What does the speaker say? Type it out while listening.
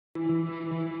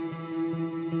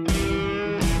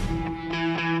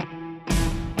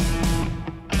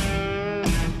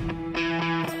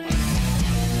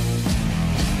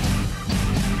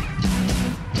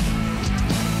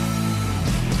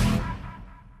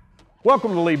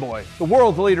Welcome to Leeboy, the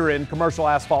world's leader in commercial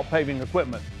asphalt paving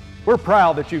equipment. We're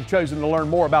proud that you've chosen to learn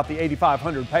more about the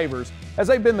 8500 pavers, as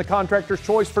they've been the contractor's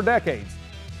choice for decades.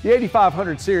 The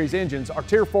 8500 series engines are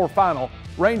Tier 4 final,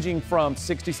 ranging from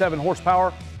 67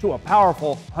 horsepower to a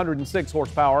powerful 106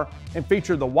 horsepower, and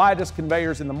feature the widest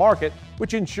conveyors in the market,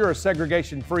 which ensure a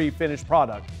segregation-free finished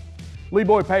product.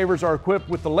 Leeboy pavers are equipped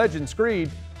with the Legend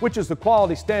Screed, which is the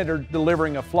quality standard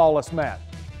delivering a flawless mat.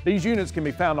 These units can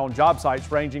be found on job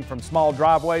sites ranging from small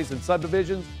driveways and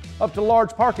subdivisions up to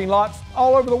large parking lots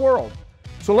all over the world.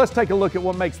 So let's take a look at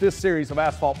what makes this series of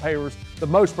asphalt pavers the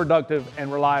most productive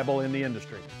and reliable in the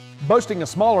industry. Boasting a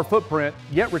smaller footprint,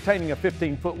 yet retaining a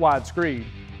 15-foot wide screed,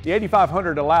 the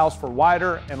 8500 allows for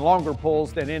wider and longer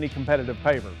pulls than any competitive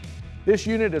paver. This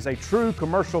unit is a true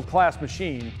commercial class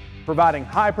machine, providing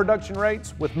high production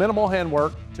rates with minimal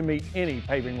handwork to meet any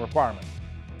paving requirement.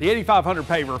 The 8500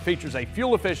 paver features a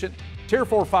fuel-efficient, Tier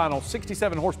 4 final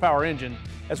 67 horsepower engine,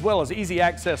 as well as easy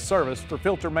access service for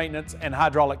filter maintenance and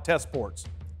hydraulic test ports.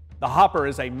 The hopper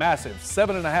is a massive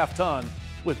 7.5 ton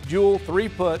with dual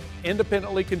 3-foot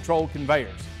independently controlled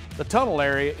conveyors. The tunnel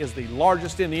area is the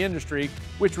largest in the industry,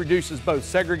 which reduces both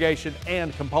segregation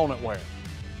and component wear.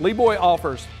 Leeboy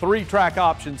offers 3 track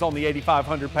options on the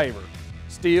 8500 paver: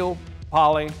 steel,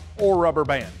 poly, or rubber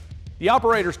band. The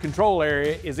operator's control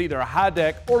area is either a high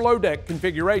deck or low deck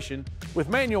configuration, with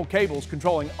manual cables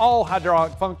controlling all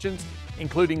hydraulic functions,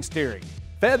 including steering.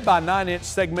 Fed by 9-inch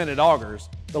segmented augers,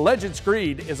 the Legend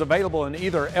Screed is available in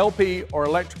either LP or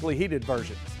electrically heated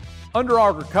versions. Under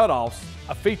auger cutoffs,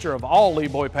 a feature of all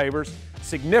Leeboy pavers,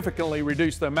 significantly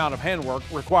reduce the amount of handwork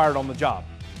required on the job.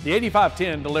 The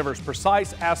 8510 delivers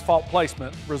precise asphalt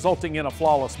placement, resulting in a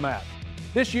flawless mat.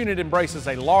 This unit embraces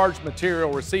a large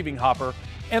material receiving hopper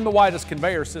and the widest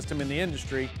conveyor system in the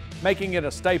industry, making it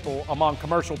a staple among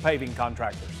commercial paving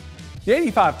contractors. The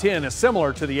 8510 is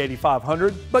similar to the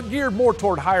 8500, but geared more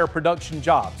toward higher production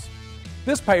jobs.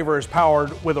 This paver is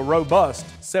powered with a robust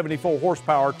 74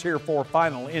 horsepower Tier 4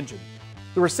 final engine.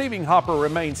 The receiving hopper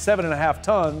remains 7.5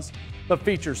 tons, but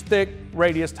features thick,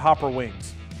 radiused hopper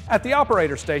wings. At the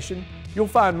operator station, you'll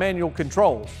find manual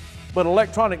controls, but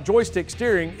electronic joystick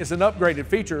steering is an upgraded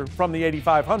feature from the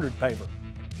 8500 paver.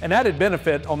 An added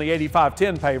benefit on the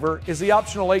 8510 paver is the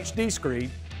optional HD Screed,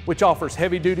 which offers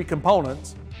heavy-duty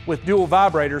components with dual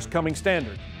vibrators coming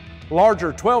standard.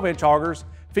 Larger 12-inch augers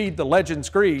feed the Legend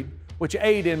Screed, which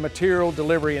aid in material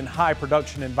delivery in high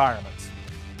production environments.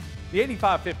 The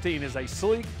 8515 is a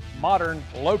sleek, modern,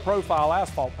 low-profile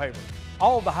asphalt paver.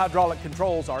 All of the hydraulic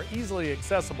controls are easily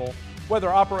accessible,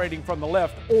 whether operating from the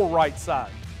left or right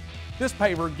side. This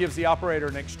paver gives the operator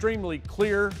an extremely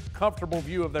clear, comfortable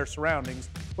view of their surroundings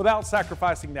without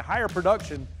sacrificing the higher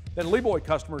production that Leeboy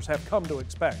customers have come to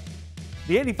expect.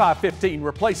 The 8515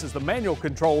 replaces the manual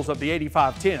controls of the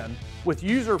 8510 with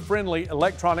user-friendly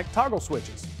electronic toggle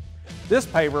switches. This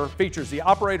paver features the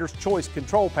operator's choice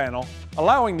control panel,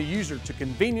 allowing the user to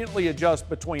conveniently adjust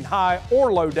between high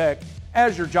or low deck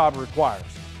as your job requires.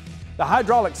 The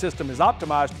hydraulic system is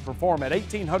optimized to perform at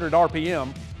 1800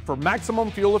 RPM for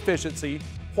maximum fuel efficiency,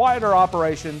 quieter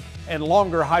operation, and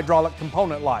longer hydraulic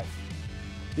component life.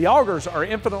 The augers are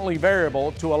infinitely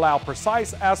variable to allow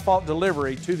precise asphalt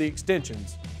delivery to the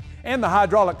extensions, and the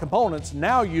hydraulic components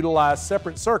now utilize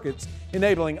separate circuits,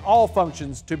 enabling all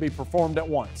functions to be performed at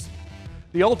once.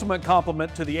 The ultimate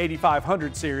complement to the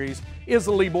 8500 series is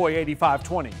the Leeboy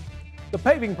 8520. The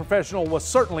paving professional was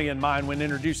certainly in mind when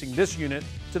introducing this unit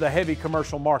to the heavy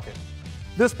commercial market.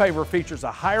 This paver features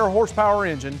a higher horsepower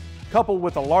engine coupled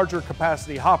with a larger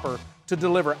capacity hopper to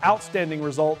deliver outstanding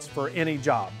results for any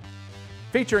job.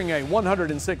 Featuring a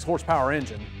 106 horsepower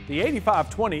engine, the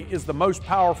 8520 is the most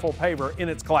powerful paver in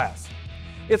its class.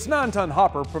 Its 9-ton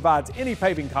hopper provides any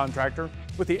paving contractor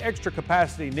with the extra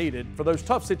capacity needed for those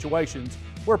tough situations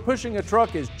where pushing a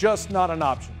truck is just not an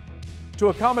option. To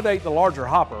accommodate the larger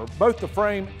hopper, both the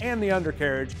frame and the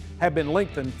undercarriage have been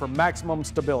lengthened for maximum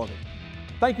stability.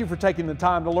 Thank you for taking the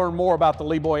time to learn more about the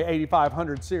Leeboy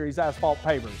 8500 series asphalt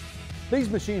pavers. These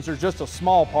machines are just a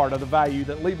small part of the value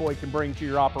that Leeboy can bring to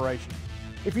your operation.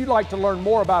 If you'd like to learn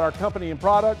more about our company and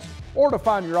products, or to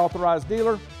find your authorized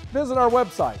dealer, visit our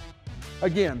website.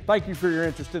 Again, thank you for your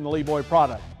interest in the Leeboy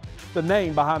product, the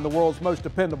name behind the world's most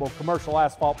dependable commercial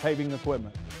asphalt paving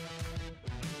equipment.